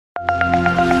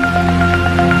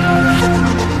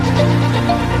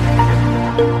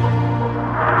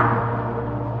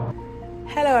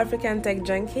Hello African Tech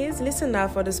Junkies, listen now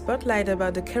for the spotlight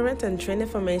about the current and trend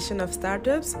information of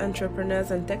startups,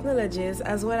 entrepreneurs and technologies,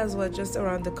 as well as what's just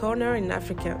around the corner in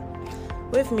Africa.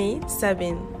 With me,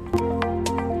 Sabine.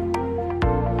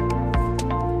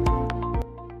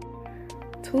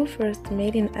 Two first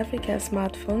Made in Africa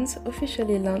smartphones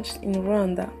officially launched in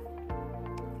Rwanda.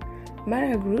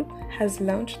 Mara Group has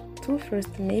launched two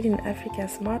first Made in Africa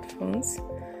smartphones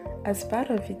as part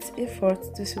of its efforts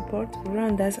to support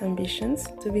Rwanda's ambitions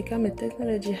to become a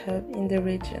technology hub in the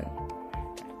region.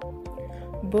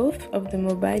 Both of the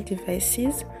mobile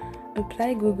devices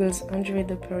apply Google's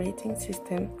Android operating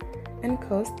system and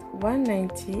cost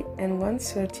 $190 and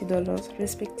 $130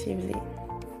 respectively.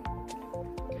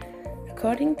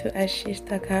 According to Ashish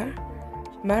Thakkar,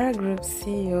 Mara Group's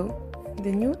CEO,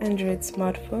 the new Android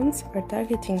smartphones are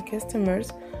targeting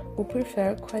customers who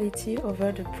prefer quality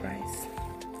over the price.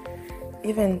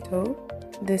 Even though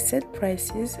the set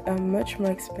prices are much more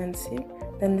expensive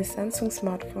than the Samsung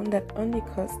smartphone that only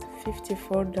cost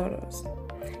 $54.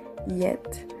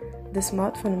 Yet, the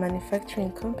smartphone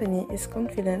manufacturing company is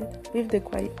confident with the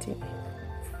quality.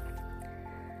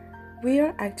 We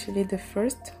are actually the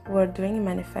first who are doing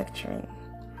manufacturing.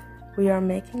 We are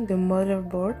making the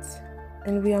motherboards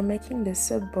and we are making the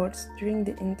subboards during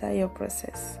the entire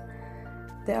process.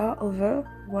 There are over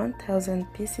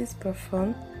 1,000 pieces per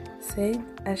phone, said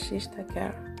Ashish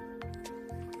Thakkar.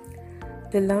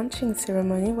 The launching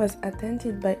ceremony was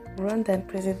attended by Rwandan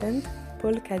President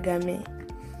Paul Kagame.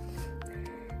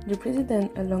 The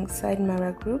president, alongside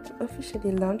Mara Group,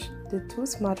 officially launched the two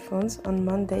smartphones on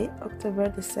Monday, October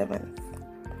the 7th.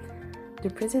 The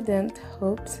president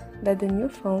hopes that the new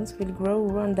phones will grow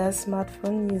Rwanda's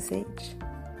smartphone usage.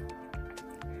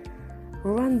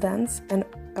 Rwandans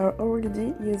are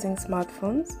already using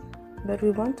smartphones, but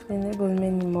we want to enable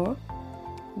many more.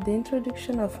 The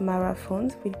introduction of Mara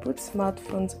phones will put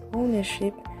smartphones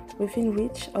ownership within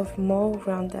reach of more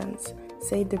Rwandans,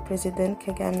 said the President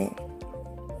Kagame.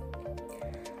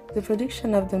 The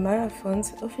production of the Mara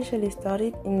phones officially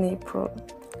started in April.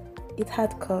 It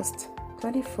had cost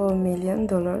 $24 million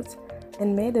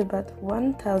and made about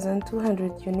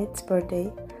 1,200 units per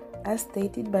day, as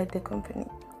stated by the company.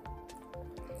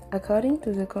 According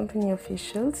to the company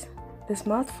officials, the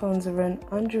smartphones run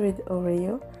Android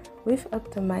Oreo with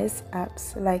optimized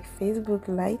apps like Facebook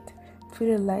Lite,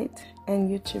 Twitter Lite, and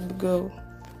YouTube Go.